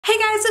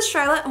guys, it's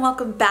Charlotte and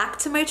welcome back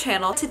to my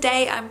channel.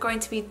 Today I'm going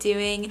to be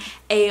doing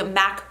a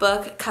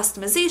MacBook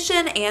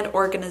customization and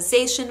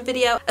organization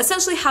video,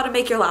 essentially how to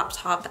make your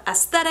laptop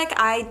aesthetic.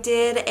 I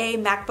did a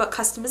MacBook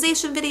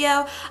customization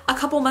video a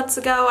couple months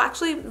ago,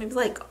 actually maybe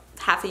like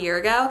half a year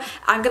ago.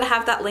 I'm gonna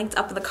have that linked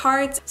up in the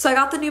cards. So I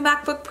got the new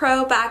MacBook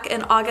Pro back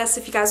in August.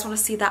 If you guys want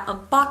to see that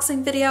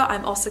unboxing video,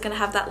 I'm also gonna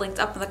have that linked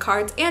up in the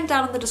cards and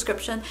down in the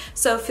description,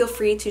 so feel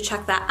free to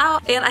check that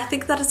out. And I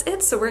think that is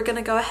it, so we're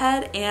gonna go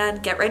ahead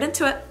and get right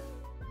into it.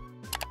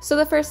 So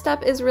the first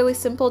step is really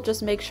simple,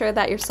 just make sure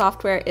that your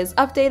software is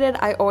updated.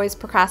 I always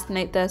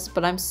procrastinate this,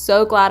 but I'm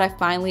so glad I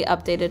finally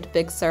updated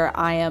Big Sur.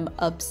 I am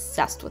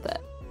obsessed with it.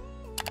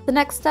 The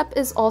next step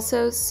is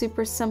also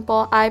super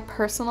simple. I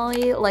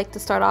personally like to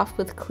start off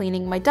with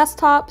cleaning my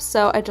desktop,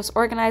 so I just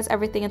organize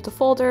everything into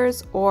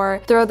folders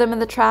or throw them in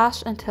the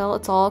trash until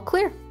it's all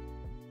clear.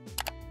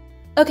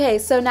 Okay,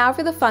 so now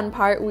for the fun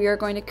part, we are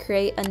going to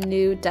create a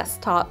new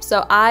desktop.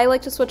 So I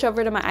like to switch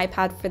over to my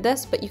iPad for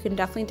this, but you can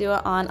definitely do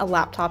it on a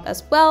laptop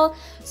as well.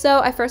 So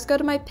I first go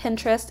to my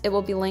Pinterest. It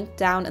will be linked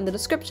down in the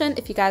description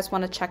if you guys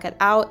want to check it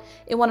out.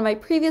 In one of my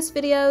previous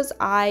videos,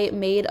 I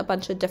made a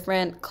bunch of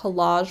different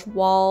collage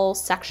wall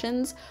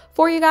sections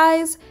for you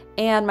guys,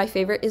 and my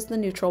favorite is the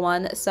neutral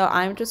one. So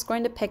I'm just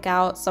going to pick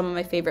out some of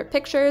my favorite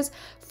pictures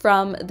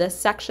from this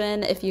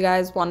section. If you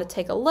guys want to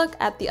take a look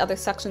at the other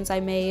sections I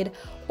made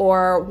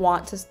or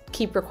want to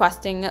keep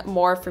requesting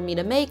more for me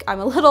to make, I'm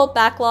a little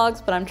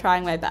backlogged, but I'm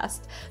trying my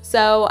best.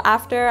 So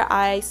after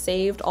I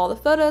saved all the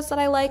photos that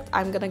I liked,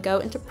 I'm gonna go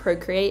into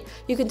Procreate.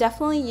 You can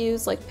definitely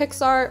use like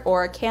PixArt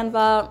or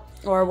Canva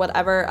or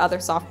whatever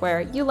other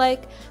software you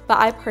like, but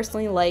I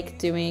personally like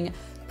doing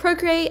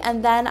Procreate,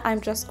 and then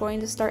I'm just going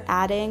to start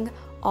adding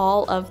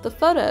all of the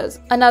photos.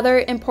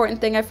 Another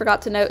important thing I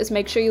forgot to note is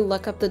make sure you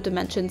look up the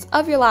dimensions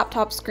of your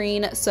laptop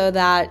screen so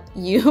that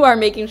you are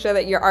making sure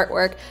that your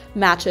artwork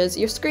matches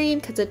your screen,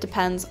 because it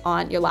depends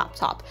on your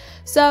laptop.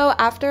 So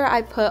after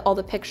I put all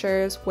the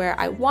pictures where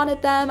I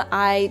wanted them,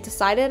 I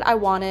decided I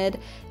wanted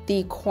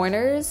the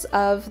corners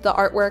of the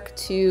artwork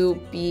to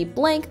be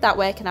blank, that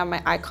way I can have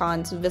my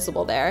icons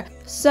visible there.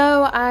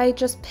 So I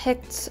just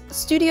picked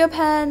Studio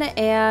Pen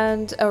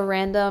and a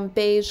random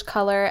beige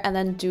color and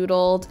then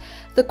doodled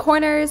the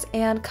corners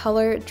and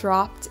color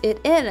dropped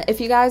it in.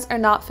 If you guys are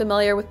not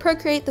familiar with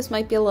Procreate, this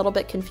might be a little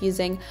bit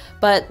confusing,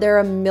 but there are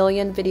a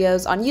million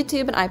videos on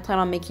YouTube and I plan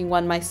on making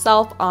one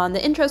myself on the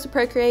intros to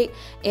Procreate,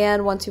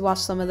 and once you watch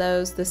some of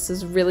those, this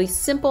is really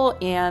simple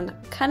and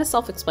kind of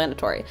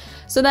self-explanatory.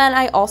 So then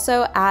I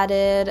also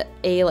added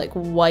a like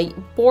white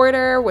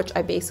border, which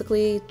I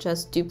basically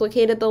just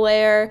duplicated the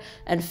layer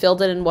and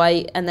filled it in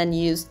white and then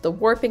used the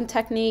warping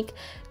technique.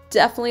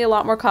 Definitely a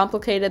lot more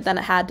complicated than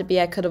it had to be.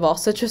 I could have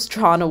also just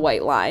drawn a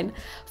white line.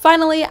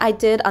 Finally, I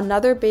did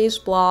another beige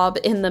blob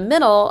in the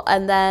middle,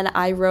 and then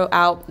I wrote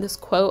out this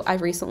quote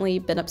I've recently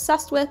been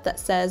obsessed with that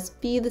says,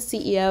 "Be the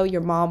CEO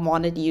your mom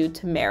wanted you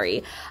to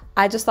marry."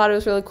 I just thought it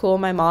was really cool.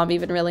 My mom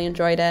even really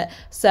enjoyed it.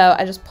 So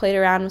I just played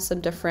around with some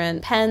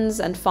different pens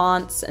and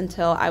fonts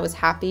until I was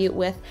happy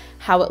with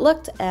how it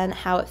looked and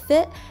how it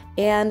fit.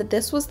 And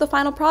this was the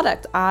final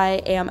product.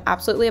 I am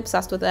absolutely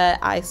obsessed with it.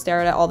 I stare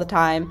at it all the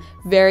time.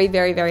 Very,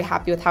 very, very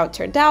happy with how it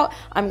turned out.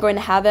 I'm going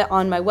to have it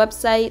on my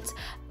website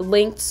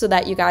linked so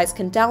that you guys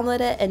can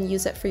download it and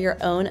use it for your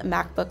own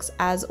MacBooks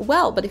as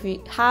well. But if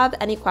you have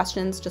any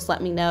questions, just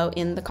let me know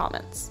in the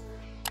comments.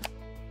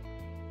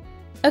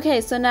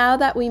 Okay, so now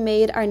that we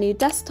made our new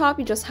desktop,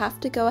 you just have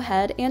to go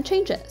ahead and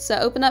change it. So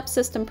open up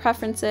System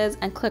Preferences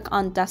and click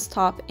on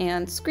Desktop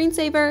and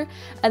Screensaver.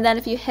 And then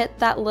if you hit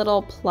that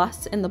little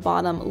plus in the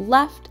bottom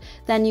left,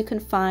 then you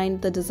can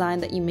find the design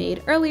that you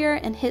made earlier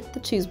and hit the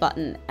Choose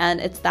button. And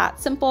it's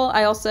that simple.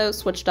 I also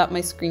switched up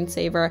my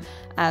screensaver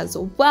as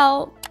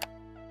well.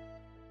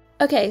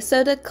 Okay,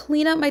 so to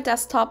clean up my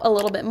desktop a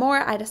little bit more,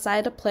 I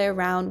decided to play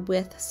around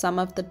with some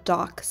of the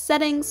dock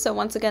settings. So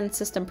once again,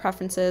 System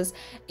Preferences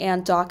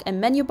and Dock and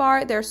Menu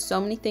Bar, there's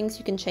so many things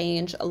you can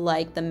change,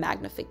 like the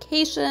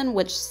magnification,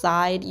 which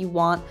side you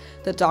want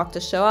the dock to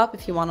show up,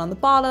 if you want on the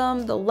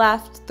bottom, the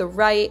left, the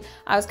right.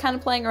 I was kind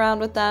of playing around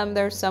with them.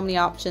 There's so many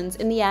options.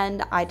 In the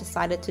end, I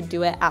decided to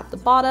do it at the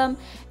bottom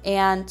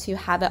and to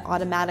have it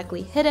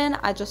automatically hidden.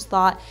 I just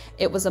thought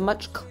it was a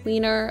much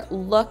cleaner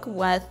look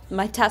with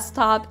my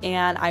desktop,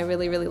 and I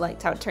really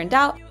liked how it turned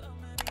out.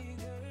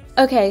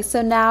 Okay,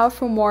 so now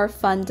for more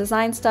fun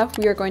design stuff,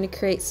 we are going to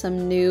create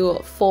some new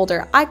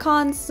folder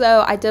icons.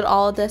 So I did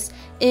all of this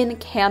in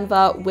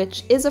Canva,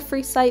 which is a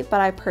free site,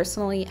 but I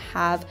personally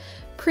have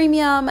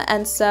premium,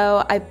 and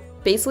so I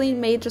basically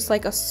made just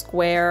like a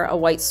square, a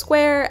white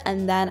square,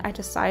 and then I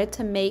decided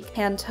to make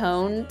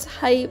Pantone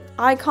type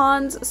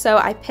icons. So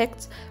I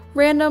picked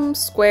random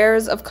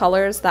squares of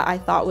colors that I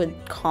thought would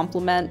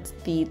complement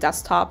the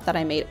desktop that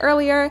I made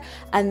earlier,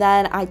 and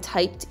then I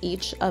typed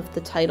each of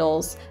the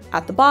titles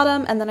at the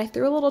bottom, and then I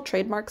threw a little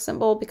trademark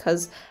symbol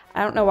because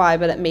I don't know why,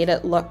 but it made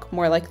it look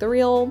more like the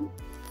real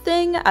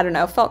thing. I don't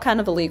know, felt kind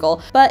of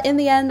illegal. But in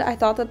the end, I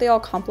thought that they all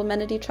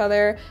complemented each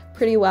other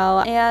pretty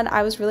well, and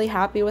I was really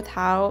happy with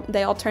how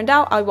they all turned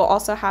out. I will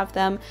also have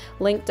them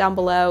linked down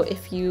below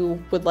if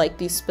you would like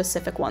these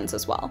specific ones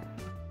as well.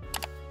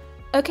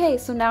 Okay,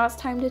 so now it's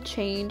time to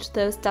change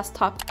those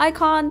desktop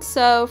icons.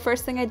 So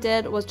first thing I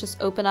did was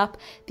just open up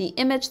the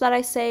image that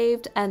I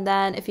saved, and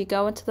then if you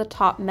go into the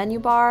top menu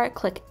bar,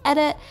 click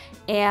edit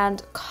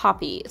and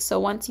copy. So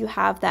once you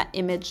have that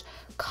image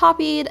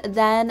copied,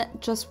 then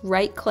just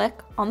right click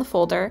on the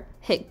folder,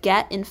 hit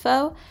get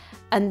info,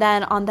 and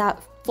then on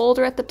that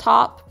folder at the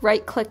top,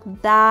 right click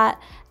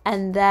that,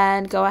 and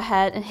then go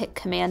ahead and hit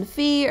Command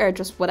V or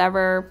just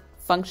whatever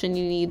function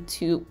you need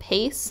to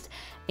paste.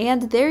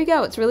 And there you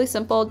go. It's really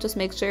simple. Just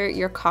make sure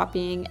you're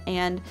copying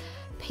and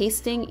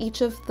pasting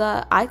each of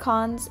the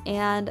icons,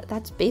 and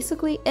that's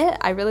basically it.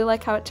 I really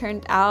like how it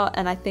turned out,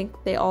 and I think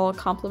they all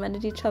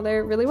complemented each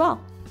other really well.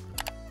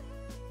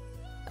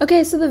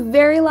 Okay, so the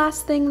very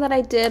last thing that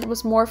I did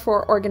was more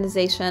for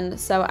organization.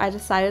 So I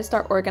decided to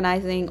start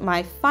organizing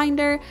my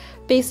Finder.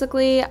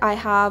 Basically, I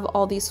have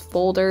all these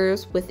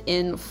folders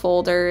within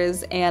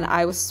folders, and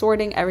I was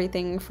sorting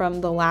everything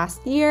from the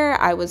last year.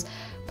 I was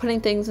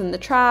putting things in the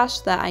trash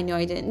that I knew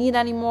I didn't need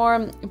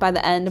anymore. By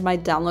the end, my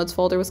downloads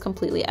folder was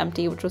completely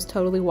empty, which was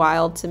totally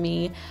wild to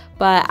me.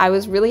 But I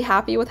was really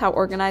happy with how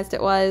organized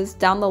it was.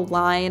 Down the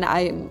line,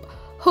 I'm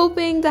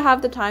hoping to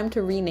have the time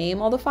to rename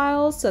all the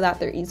files so that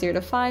they're easier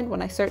to find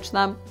when I search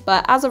them.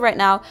 But as of right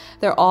now,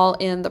 they're all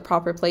in the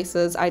proper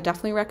places. I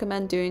definitely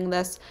recommend doing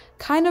this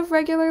kind of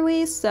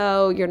regularly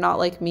so you're not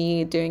like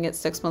me doing it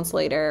 6 months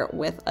later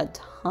with a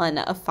ton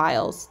of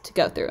files to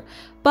go through.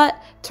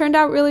 But turned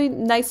out really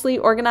nicely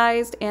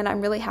organized, and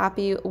I'm really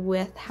happy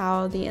with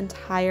how the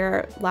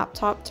entire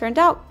laptop turned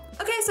out.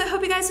 Okay, so I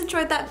hope you guys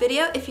enjoyed that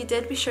video. If you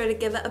did, be sure to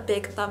give it a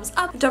big thumbs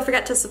up. Don't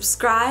forget to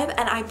subscribe,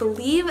 and I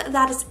believe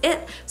that is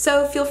it.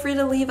 So feel free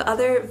to leave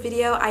other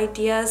video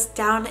ideas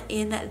down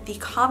in the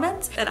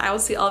comments, and I will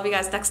see all of you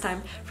guys next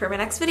time for my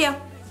next video.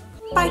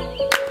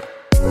 Bye!